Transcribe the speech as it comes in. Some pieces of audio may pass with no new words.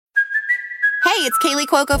it's Kaylee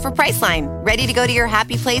Cuoco for Priceline. Ready to go to your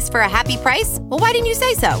happy place for a happy price? Well, why didn't you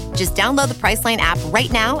say so? Just download the Priceline app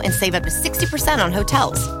right now and save up to 60% on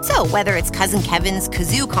hotels. So whether it's Cousin Kevin's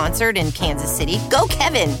Kazoo Concert in Kansas City, go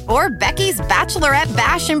Kevin, or Becky's Bachelorette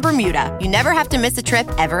Bash in Bermuda, you never have to miss a trip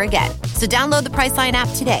ever again. So download the Priceline app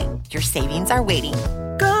today. Your savings are waiting.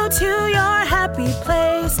 Go to your happy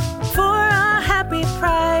place for a happy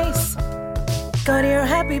price. Go to your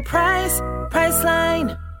happy price,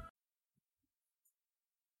 Priceline.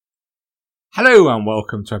 Hello and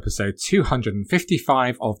welcome to episode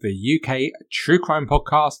 255 of the UK True Crime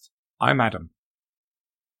Podcast. I'm Adam.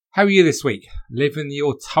 How are you this week? Living the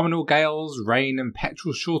autumnal gales, rain and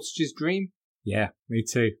petrol shortages dream? Yeah, me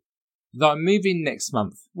too. Though I'm moving next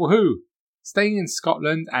month. Woohoo! Staying in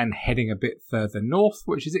Scotland and heading a bit further north,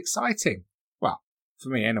 which is exciting. Well, for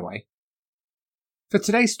me anyway. For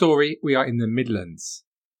today's story, we are in the Midlands,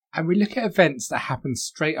 and we look at events that happened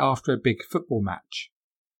straight after a big football match.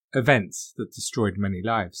 Events that destroyed many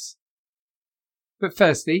lives. But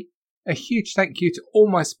firstly, a huge thank you to all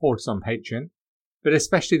my supporters on Patreon, but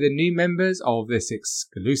especially the new members of this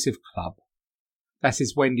exclusive club. That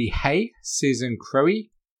is Wendy Hay, Susan Crowe,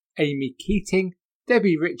 Amy Keating,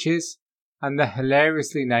 Debbie Riches, and the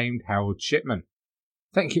hilariously named Harold Shipman.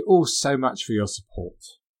 Thank you all so much for your support.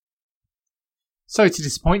 Sorry to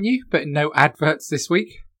disappoint you, but no adverts this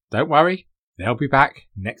week. Don't worry, they'll be back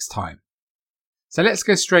next time. So let's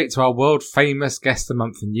go straight to our world famous Guess the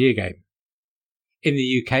Month and Year game. In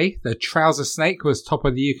the UK, the Trouser Snake was top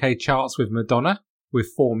of the UK charts with Madonna,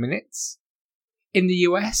 with 4 minutes. In the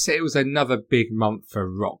US, it was another big month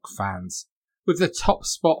for rock fans, with the top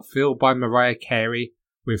spot filled by Mariah Carey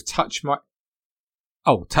with Touch My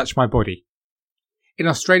Body. In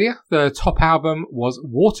Australia, the top album was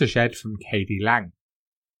Watershed from KD Lang.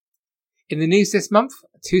 In the news this month,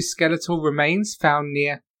 2 skeletal remains found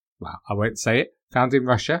in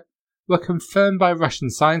Russia, were confirmed by Russian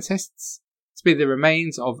scientists to be the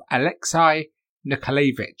remains of Alexei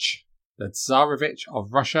Nikolaevich, the Tsarevich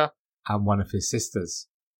of Russia, and one of his sisters.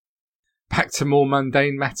 Back to more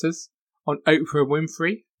mundane matters. On Oprah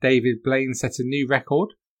Winfrey, David Blaine set a new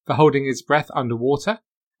record for holding his breath underwater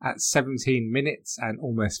at 17 minutes and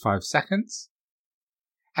almost 5 seconds.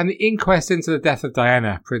 And the inquest into the death of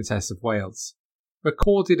Diana, Princess of Wales,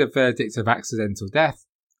 recorded a verdict of accidental death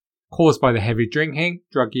caused by the heavy drinking,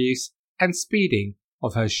 drug use and speeding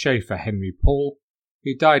of her chauffeur Henry Paul,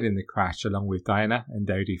 who died in the crash along with Diana and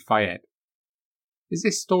Dodi Fayed. Is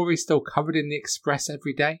this story still covered in the Express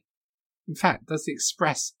every day? In fact, does the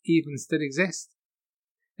Express even still exist?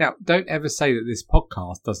 Now, don't ever say that this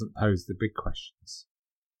podcast doesn't pose the big questions.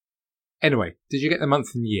 Anyway, did you get the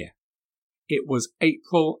month and year? It was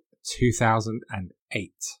April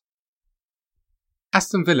 2008.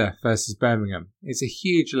 Aston Villa versus Birmingham is a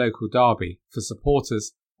huge local derby for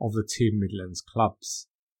supporters of the two Midlands clubs.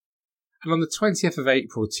 And on the 20th of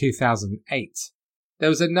April 2008, there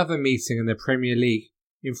was another meeting in the Premier League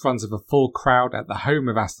in front of a full crowd at the home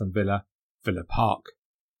of Aston Villa, Villa Park.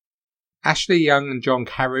 Ashley Young and John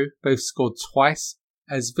Carew both scored twice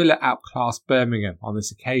as Villa outclassed Birmingham on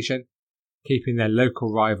this occasion, keeping their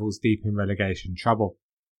local rivals deep in relegation trouble.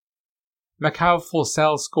 Mikhail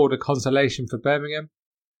Forsell scored a consolation for Birmingham,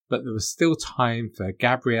 but there was still time for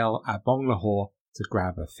Gabriel Agbonlahor to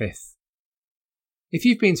grab a fifth. If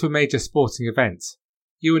you've been to a major sporting event,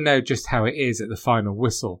 you will know just how it is at the final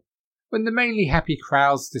whistle, when the mainly happy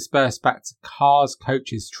crowds disperse back to cars,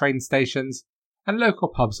 coaches, train stations, and local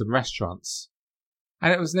pubs and restaurants.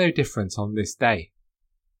 And it was no different on this day.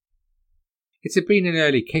 It had been an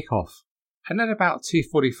early kick-off, and at about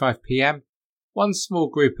 2:45 p.m, one small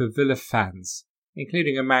group of Villa fans,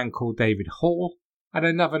 including a man called David Hall and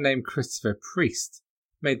another named Christopher Priest,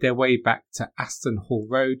 made their way back to Aston Hall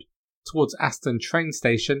Road towards Aston train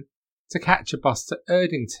station to catch a bus to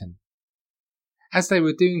Erdington. As they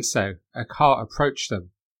were doing so, a car approached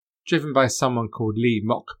them, driven by someone called Lee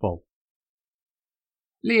Mockbull.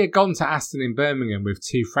 Lee had gone to Aston in Birmingham with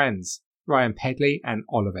 2 friends, Ryan Pedley and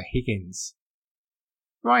Oliver Higgins.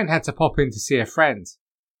 Ryan had to pop in to see a friend,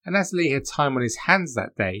 and as Lee had time on his hands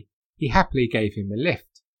that day, he happily gave him a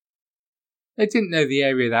lift. They didn't know the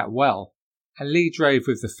area that well, and Lee drove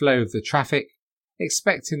with the flow of the traffic,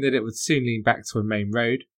 expecting that it would soon lead back to a main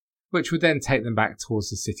road, which would then take them back towards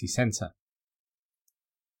the city centre.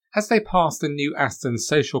 As they passed the new Aston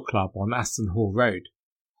Social Club on Aston Hall Road,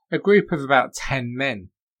 a group of about 10 men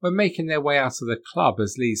were making their way out of the club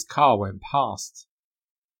as Lee's car went past.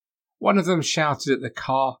 One of them shouted at the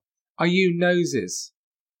car, "Are you noses?"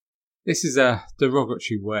 This is a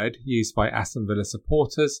derogatory word used by Aston Villa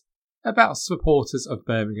supporters about supporters of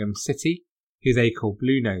Birmingham City, who they call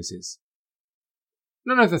Blue Noses.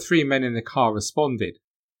 None of the three men in the car responded,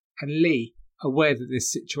 and Lee, aware that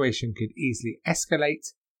this situation could easily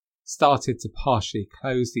escalate, started to partially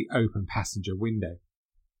close the open passenger window.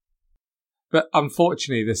 But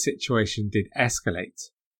unfortunately, the situation did escalate,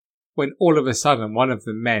 when all of a sudden one of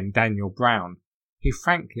the men, Daniel Brown, who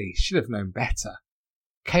frankly should have known better,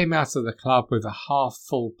 came out of the club with a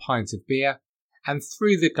half-full pint of beer and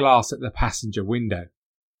threw the glass at the passenger window.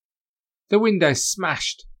 The window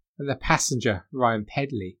smashed, and the passenger, Ryan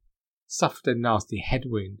Pedley, suffered a nasty head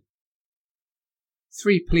wound.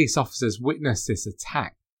 3 police officers witnessed this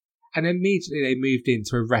attack, and immediately they moved in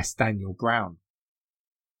to arrest Daniel Brown.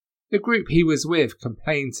 The group he was with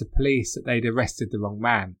complained to police that they'd arrested the wrong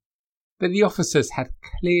man, but the officers had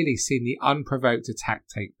clearly seen the unprovoked attack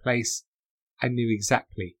take place and knew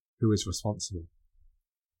exactly who was responsible.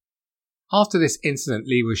 After this incident,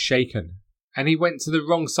 Lee was shaken, and he went to the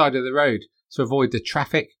wrong side of the road to avoid the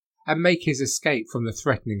traffic and make his escape from the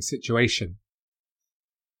threatening situation.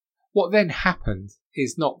 What then happened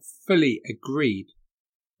is not fully agreed,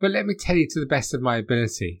 but let me tell you to the best of my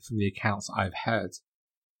ability from the accounts I've heard.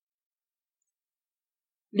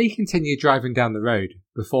 Lee continued driving down the road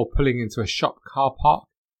before pulling into a shop car park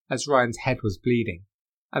as Ryan's head was bleeding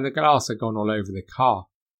and the glass had gone all over the car.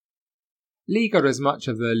 Lee got as much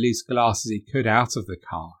of the loose glass as he could out of the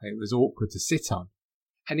car. It was awkward to sit on,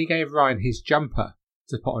 and he gave Ryan his jumper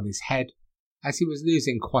to put on his head as he was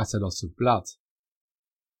losing quite a lot of blood.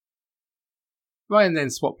 Ryan then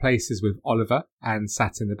swapped places with Oliver and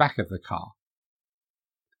sat in the back of the car.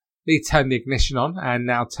 Lee turned the ignition on and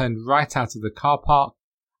now turned right out of the car park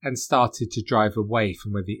and started to drive away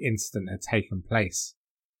from where the incident had taken place.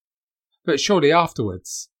 But shortly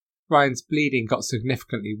afterwards, Ryan's bleeding got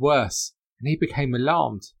significantly worse and he became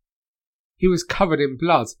alarmed. He was covered in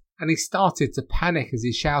blood and he started to panic as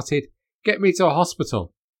he shouted, "Get me to a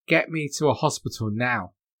hospital! Get me to a hospital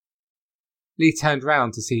now!" Lee turned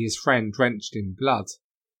round to see his friend drenched in blood,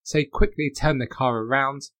 so he quickly turned the car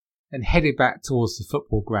around and headed back towards the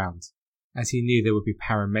football ground, as he knew there would be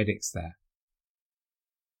paramedics there.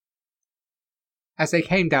 As they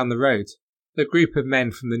came down the road, the group of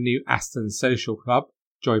men from the New Aston Social Club,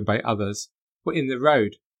 joined by others, were in the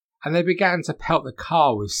road, and they began to pelt the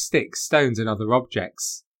car with sticks, stones and other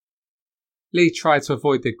objects. Lee tried to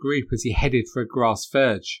avoid the group as he headed for a grass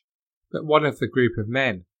verge, but one of the group of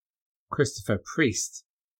men, Christopher Priest,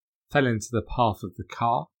 fell into the path of the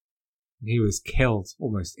car, and he was killed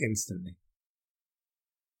almost instantly.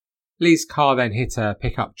 Lee's car then hit a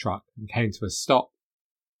pickup truck and came to a stop,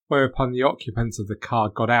 whereupon the occupants of the car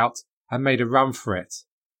got out and made a run for it.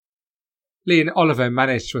 Lee and Oliver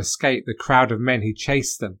managed to escape the crowd of men who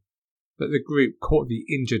chased them, but the group caught the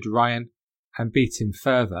injured Ryan and beat him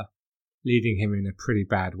further, leading him in a pretty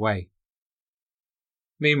bad way.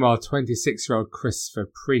 Meanwhile, 26-year-old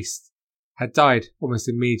Christopher Priest had died almost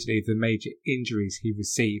immediately of the major injuries he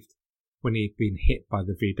received when he had been hit by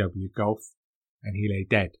the VW Golf, and he lay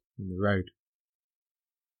dead in the road.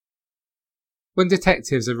 When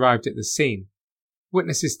detectives arrived at the scene,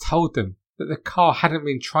 witnesses told them that the car hadn't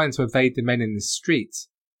been trying to evade the men in the street,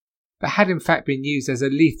 but had in fact been used as a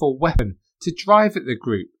lethal weapon to drive at the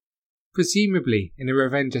group, presumably in a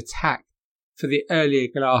revenge attack for the earlier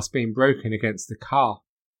glass being broken against the car.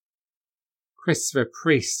 Christopher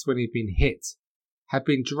Priest, when he'd been hit, had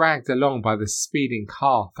been dragged along by the speeding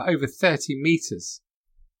car for over 30 metres.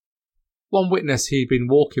 One witness who'd been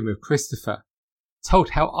walking with Christopher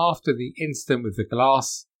told how after the incident with the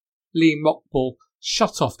glass, Lee Mockball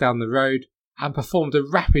shot off down the road and performed a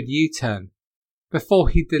rapid U-turn before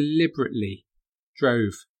he deliberately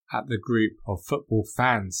drove at the group of football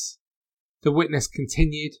fans. The witness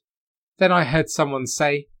continued, "Then I heard someone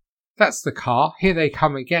say, 'That's the car, here they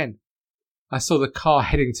come again.' I saw the car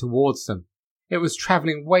heading towards them. It was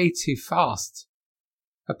travelling way too fast.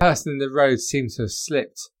 A person in the road seemed to have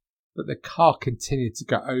slipped, but the car continued to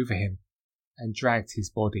go over him and dragged his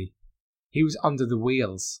body. He was under the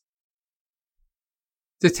wheels."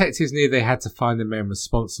 Detectives knew they had to find the men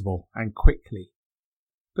responsible, and quickly.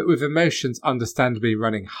 But with emotions understandably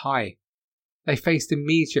running high, they faced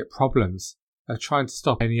immediate problems of trying to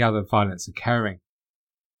stop any other violence occurring.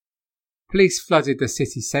 Police flooded the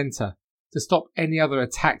city centre to stop any other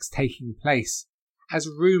attacks taking place, as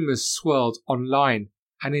rumours swirled online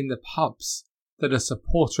and in the pubs that a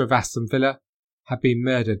supporter of Aston Villa had been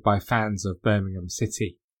murdered by fans of Birmingham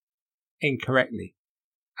City. Incorrectly,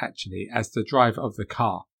 actually, as the driver of the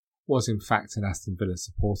car was in fact an Aston Villa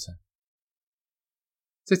supporter.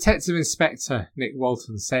 Detective Inspector Nick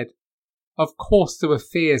Walton said, "Of course there were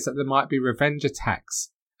fears that there might be revenge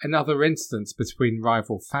attacks and other incidents between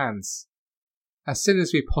rival fans. As soon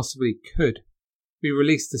as we possibly could, we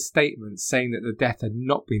released a statement saying that the death had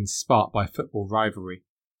not been sparked by football rivalry.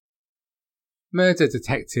 Murder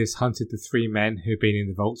detectives hunted the 3 men who had been in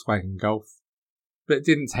the Volkswagen Golf, but it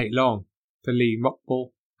didn't take long for Lee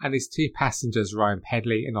Mockball and his 2 passengers Ryan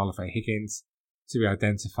Pedley and Oliver Higgins to be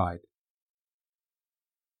identified.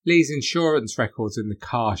 Lee's insurance records in the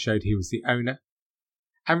car showed he was the owner,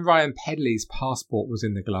 and Ryan Pedley's passport was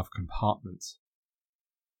in the glove compartment.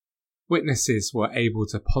 Witnesses were able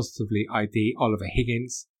to positively ID Oliver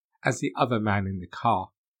Higgins as the other man in the car,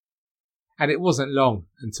 and it wasn't long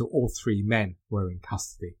until all 3 men were in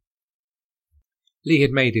custody. Lee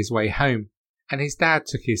had made his way home, and his dad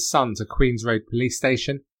took his son to Queens Road Police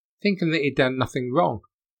Station, thinking that he'd done nothing wrong.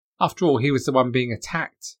 After all, he was the one being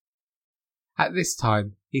attacked. At this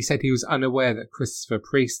time, he said he was unaware that Christopher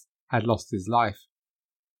Priest had lost his life.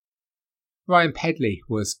 Ryan Pedley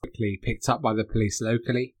was quickly picked up by the police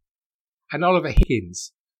locally, and Oliver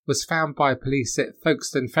Higgins was found by police at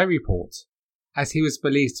Folkestone Ferryport, as he was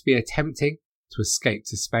believed to be attempting to escape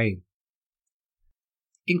to Spain.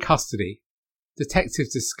 In custody,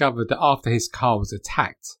 detectives discovered that after his car was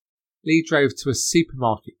attacked, Lee drove to a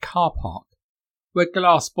supermarket car park where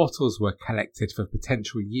glass bottles were collected for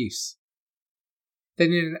potential use.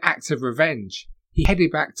 Then, in an act of revenge, he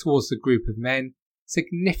headed back towards the group of men,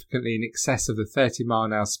 significantly in excess of the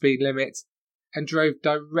 30-mile-an-hour speed limit, and drove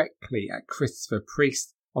directly at Christopher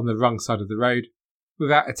Priest on the wrong side of the road,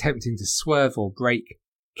 without attempting to swerve or brake,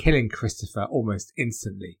 killing Christopher almost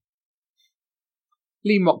instantly.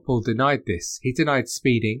 Lee Mockball denied this. He denied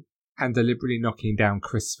speeding and deliberately knocking down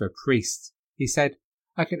Christopher Priest. He said,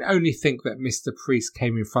 "I can only think that Mr. Priest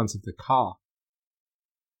came in front of the car."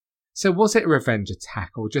 So was it a revenge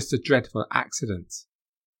attack or just a dreadful accident?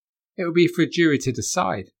 It would be for a jury to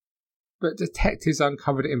decide, but detectives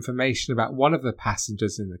uncovered information about one of the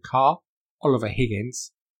passengers in the car, Oliver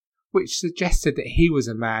Higgins, which suggested that he was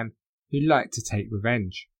a man who liked to take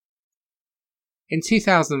revenge. In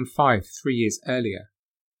 2005, 3 years earlier,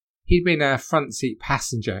 he'd been a front seat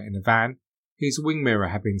passenger in a van whose wing mirror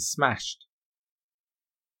had been smashed.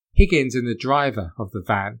 Higgins and the driver of the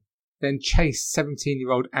van then chased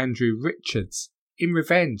 17-year-old Andrew Richards in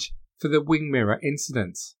revenge for the wing mirror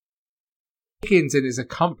incident. Higgins and his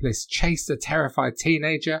accomplice chased a terrified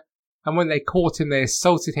teenager, and when they caught him they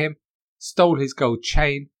assaulted him, stole his gold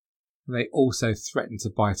chain, and they also threatened to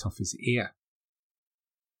bite off his ear.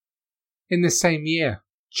 In the same year,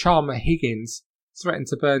 Chalmer Higgins threatened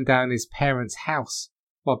to burn down his parents' house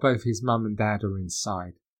while both his mum and dad were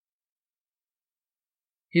inside.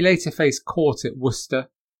 He later faced court at Worcester,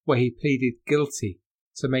 where he pleaded guilty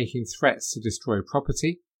to making threats to destroy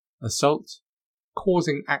property, assault,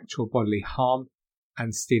 causing actual bodily harm,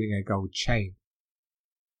 and stealing a gold chain.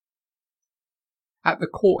 At the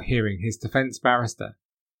court hearing, his defence barrister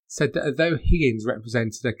said that although Higgins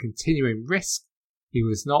represented a continuing risk, he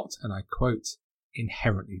was not, and I quote,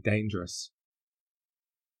 inherently dangerous.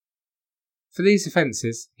 For these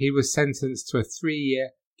offences, he was sentenced to a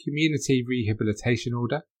 3-year community rehabilitation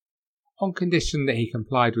order, on condition that he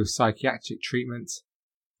complied with psychiatric treatment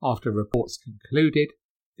after reports concluded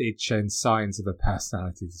that he'd shown signs of a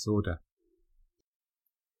personality disorder.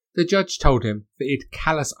 The judge told him that he had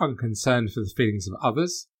callous unconcern for the feelings of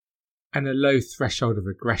others and a low threshold of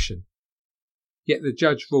aggression, yet the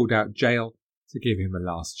judge ruled out jail to give him a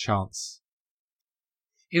last chance.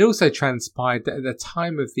 It also transpired that at the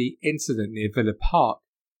time of the incident near Villa Park,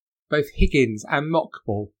 both Higgins and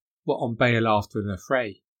Mockball were on bail after an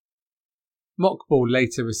affray. Mockball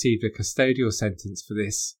later received a custodial sentence for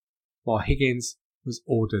this, while Higgins was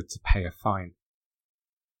ordered to pay a fine.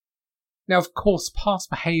 Now, of course, past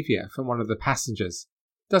behaviour from one of the passengers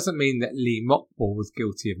doesn't mean that Lee Mockball was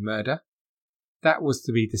guilty of murder. That was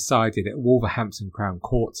to be decided at Wolverhampton Crown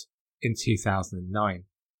Court in 2009.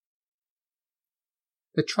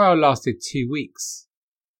 The trial lasted 2 weeks.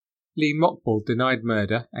 Lee Mockball denied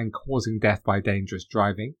murder and causing death by dangerous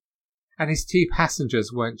driving, and his 2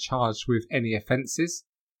 passengers weren't charged with any offences,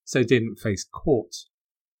 so didn't face court.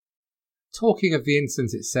 Talking of the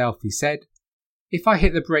incident itself, he said, "If I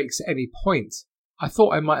hit the brakes at any point, I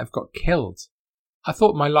thought I might have got killed. I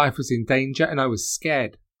thought my life was in danger and I was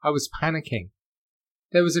scared. I was panicking.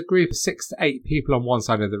 There was a group of 6 to 8 people on one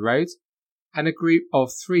side of the road, and a group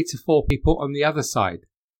of 3 to 4 people on the other side,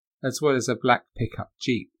 as well as a black pickup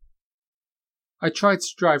Jeep. I tried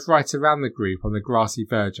to drive right around the group on the grassy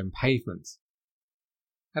verge and pavement."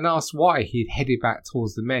 And asked why he had headed back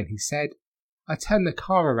towards the men, he said, "I turned the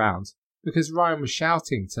car around because Ryan was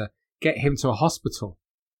shouting to get him to a hospital.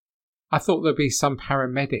 I thought there'd be some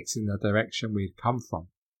paramedics in the direction we'd come from."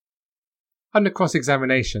 Under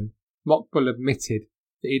cross-examination, Mockball admitted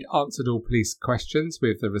that he'd answered all police questions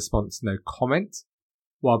with the response no comment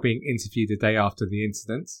while being interviewed the day after the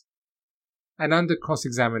incident. And under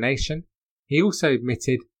cross-examination, he also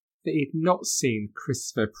admitted that he'd not seen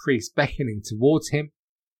Christopher Priest beckoning towards him,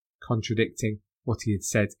 contradicting what he had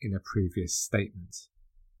said in a previous statement.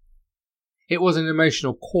 It was an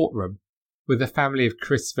emotional courtroom, with the family of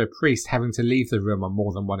Christopher Priest having to leave the room on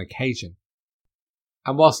more than one occasion.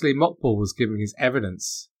 And whilst Lee Mockbull was giving his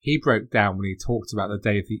evidence, he broke down when he talked about the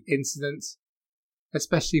day of the incident,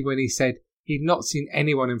 especially when he said he'd not seen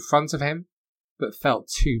anyone in front of him, but felt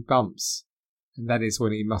 2 bumps, and that is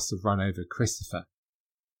when he must have run over Christopher.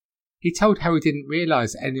 He told how he didn't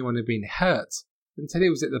realise anyone had been hurt until he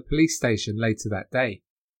was at the police station later that day.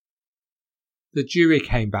 The jury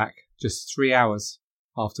came back just 3 hours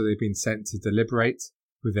after they'd been sent to deliberate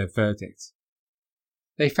with their verdict.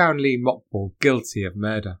 They found Lee Mockbull guilty of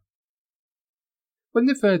murder. When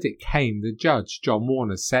the verdict came, the judge, John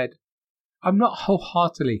Warner, said, "I'm not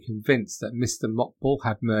wholeheartedly convinced that Mr. Mockbull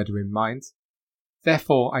had murder in mind.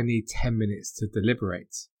 Therefore, I need 10 minutes to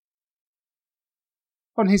deliberate."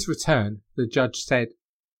 On his return, the judge said,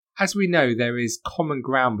 "As we know, there is common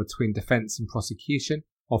ground between defence and prosecution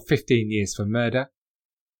of 15 years for murder,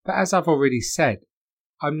 but as I've already said,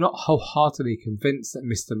 I'm not wholeheartedly convinced that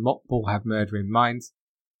Mr. Mockbull had murder in mind.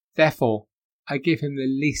 Therefore, I give him the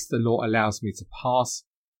least the law allows me to pass,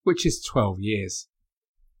 which is 12 years.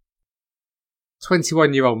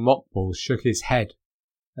 21-year-old Mockbull shook his head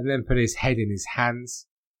and then put his head in his hands,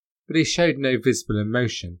 but he showed no visible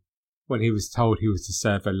emotion when he was told he was to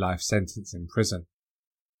serve a life sentence in prison.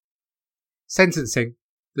 Sentencing,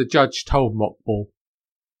 the judge told Mockbull,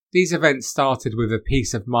 "These events started with a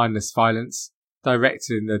piece of mindless violence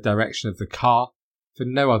directed in the direction of the car for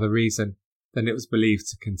no other reason than it was believed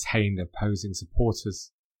to contain opposing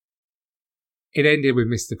supporters. It ended with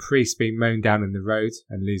Mr. Priest being mown down in the road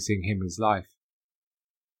and losing him his life.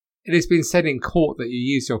 It has been said in court that you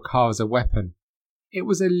used your car as a weapon. It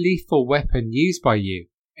was a lethal weapon used by you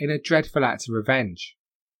in a dreadful act of revenge.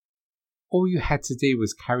 All you had to do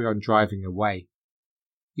was carry on driving away.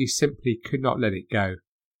 You simply could not let it go.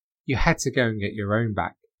 You had to go and get your own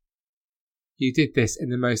back. You did this in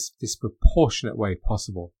the most disproportionate way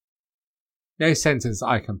possible. No sentence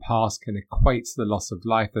I can pass can equate to the loss of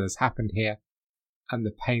life that has happened here and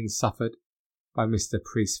the pain suffered by Mr.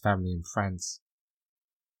 Priest's family and friends."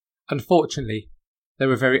 Unfortunately, there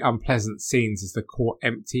were very unpleasant scenes as the court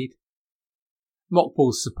emptied.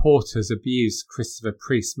 Mockbull's supporters abused Christopher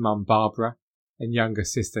Priest's mum Barbara and younger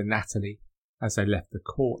sister Natalie as they left the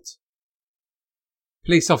court.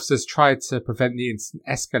 Police officers tried to prevent the incident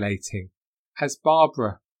escalating as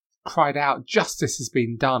Barbara cried out, "Justice has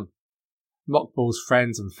been done." Mockbull's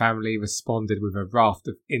friends and family responded with a raft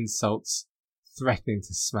of insults, threatening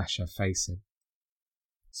to smash her face in.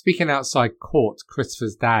 Speaking outside court,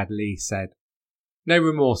 Christopher's dad, Lee, said, "No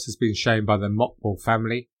remorse has been shown by the Mockbull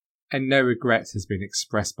family, and no regret has been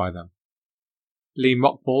expressed by them. Lee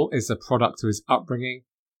Mockbull is a product of his upbringing,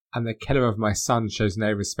 and the killer of my son shows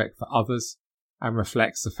no respect for others and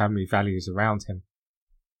reflects the family values around him.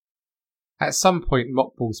 At some point,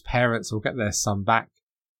 Mockbull's parents will get their son back,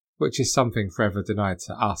 which is something forever denied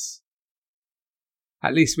to us.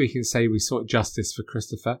 At least we can say we sought justice for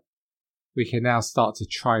Christopher. We can now start to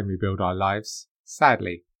try and rebuild our lives,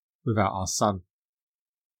 sadly, without our son."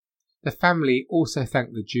 The family also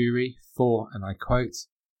thanked the jury for, and I quote,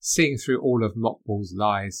 "seeing through all of Mockbull's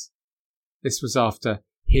lies." This was after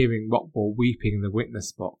hearing Mockbull weeping in the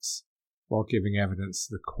witness box while giving evidence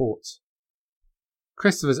to the court.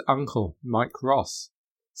 Christopher's uncle, Mike Ross,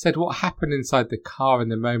 said what happened inside the car in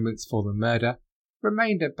the moments for the murder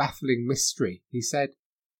remained a baffling mystery. He said,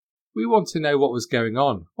 "We want to know what was going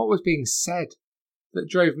on, what was being said, that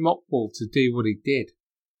drove Mockbull to do what he did.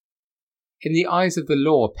 In the eyes of the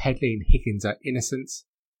law, Pedley and Higgins are innocent,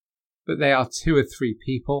 but they are 2 or 3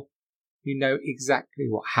 people who know exactly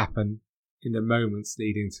what happened in the moments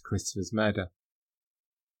leading to Christopher's murder.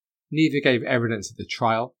 Neither gave evidence at the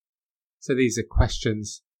trial, so these are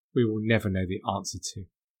questions we will never know the answer to."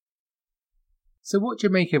 So what do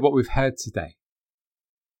you make of what we've heard today?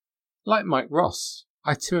 Like Mike Ross,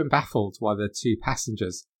 I too am baffled why the 2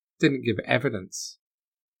 passengers didn't give evidence.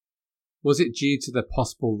 Was it due to the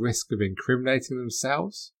possible risk of incriminating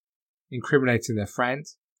themselves, incriminating their friend,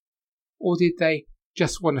 or did they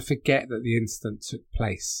just want to forget that the incident took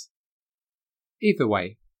place? Either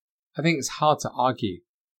way, I think it's hard to argue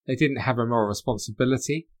they didn't have a moral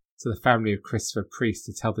responsibility to the family of Christopher Priest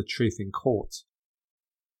to tell the truth in court.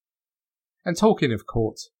 And talking of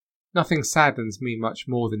court, nothing saddens me much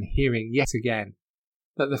more than hearing yet again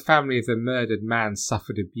that the family of the murdered man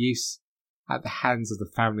suffered abuse at the hands of the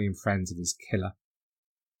family and friends of his killer.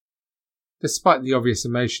 Despite the obvious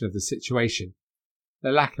emotion of the situation,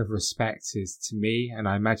 the lack of respect is, to me, and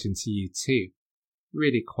I imagine to you too,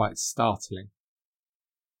 really quite startling.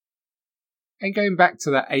 And going back to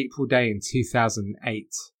that April day in 2008,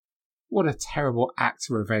 what a terrible act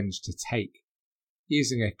of revenge to take,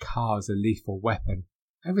 using a car as a lethal weapon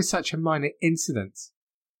over such a minor incident.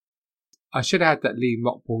 I should add that Lee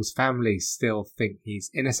Rockball's family still think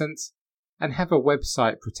he's innocent and have a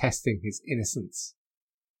website protesting his innocence.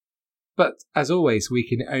 But as always, we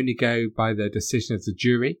can only go by the decision of the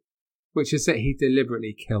jury, which is that he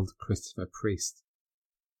deliberately killed Christopher Priest.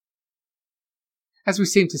 As we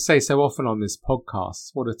seem to say so often on this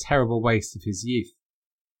podcast, what a terrible waste of his youth.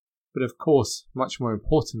 But of course, much more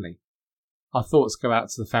importantly, our thoughts go out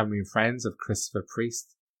to the family and friends of Christopher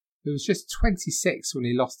Priest, who was just 26 when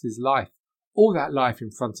he lost his life, all that life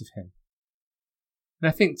in front of him. And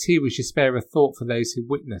I think too we should spare a thought for those who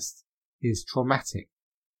witnessed his traumatic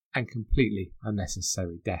and completely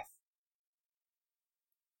unnecessary death.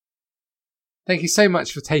 Thank you so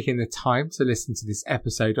much for taking the time to listen to this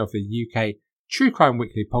episode of the UK True Crime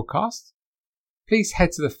Weekly podcast. Please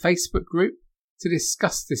head to the Facebook group to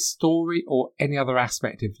discuss this story or any other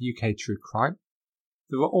aspect of UK true crime.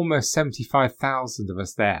 There are almost 75,000 of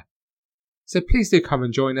us there. So please do come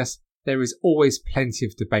and join us. There is always plenty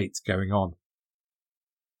of debate going on.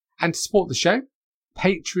 And to support the show,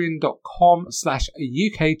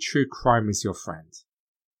 patreon.com/UKTrueCrime is your friend.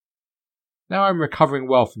 Now I'm recovering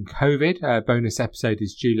well from COVID. A bonus episode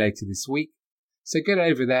is due later this week. So get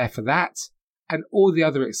over there for that and all the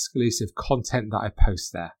other exclusive content that I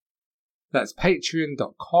post there. That's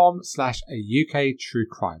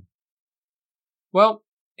patreon.com/UKTrueCrime. Well,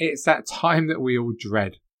 it's that time that we all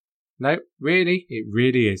dread. No, really, it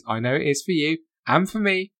really is. I know it is for you and for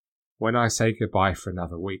me when I say goodbye for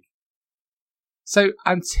another week. So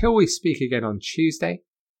until we speak again on Tuesday,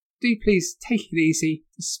 do please take it easy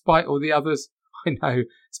despite all the others. I know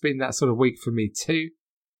it's been that sort of week for me too.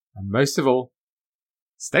 And most of all,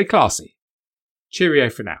 stay classy. Cheerio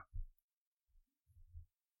for now.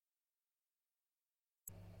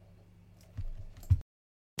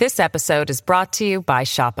 This episode is brought to you by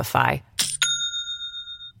Shopify.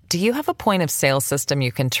 Do you have a point of sale system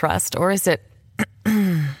you can trust, or is it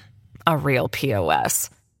a real POS?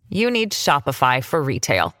 You need Shopify for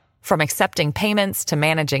retail. From accepting payments to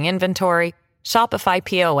managing inventory, Shopify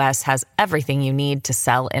POS has everything you need to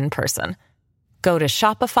sell in person. Go to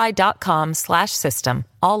shopify.com/system,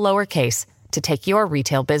 all lowercase, to take your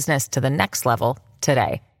retail business to the next level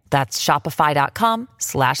today. That's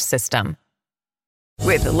shopify.com/system.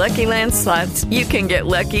 With the Lucky Land Slots, you can get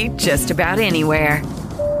lucky just about anywhere.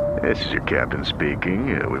 This is your captain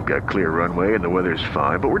speaking. We've got clear runway and the weather's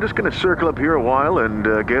fine, but we're just going to circle up here a while and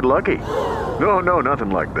get lucky. No, nothing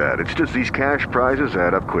like that. It's just these cash prizes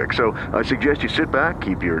add up quick. So I suggest you sit back,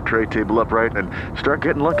 keep your tray table upright, and start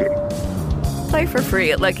getting lucky. Play for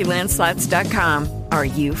free at LuckyLandSlots.com. Are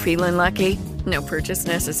you feeling lucky? No purchase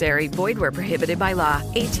necessary. Void where prohibited by law.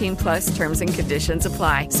 18+ terms and conditions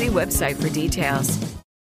apply. See website for details.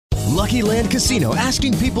 Lucky Land Casino,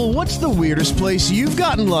 asking people, what's the weirdest place you've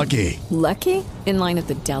gotten lucky? Lucky? In line at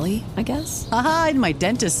the deli, I guess? Aha, in my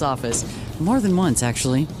dentist's office. More than once,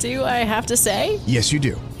 actually. Do I have to say? Yes, you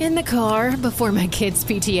do. In the car before my kids'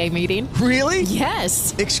 PTA meeting. Really?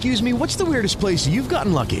 Yes. Excuse me, what's the weirdest place you've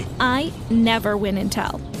gotten lucky? I never win and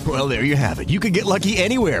tell. Well, there you have it. You can get lucky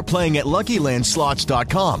anywhere, playing at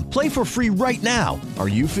LuckyLandSlots.com. Play for free right now. Are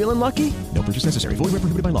you feeling lucky? No purchase necessary. Void where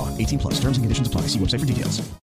prohibited by law. 18+. Terms and conditions apply. See website for details.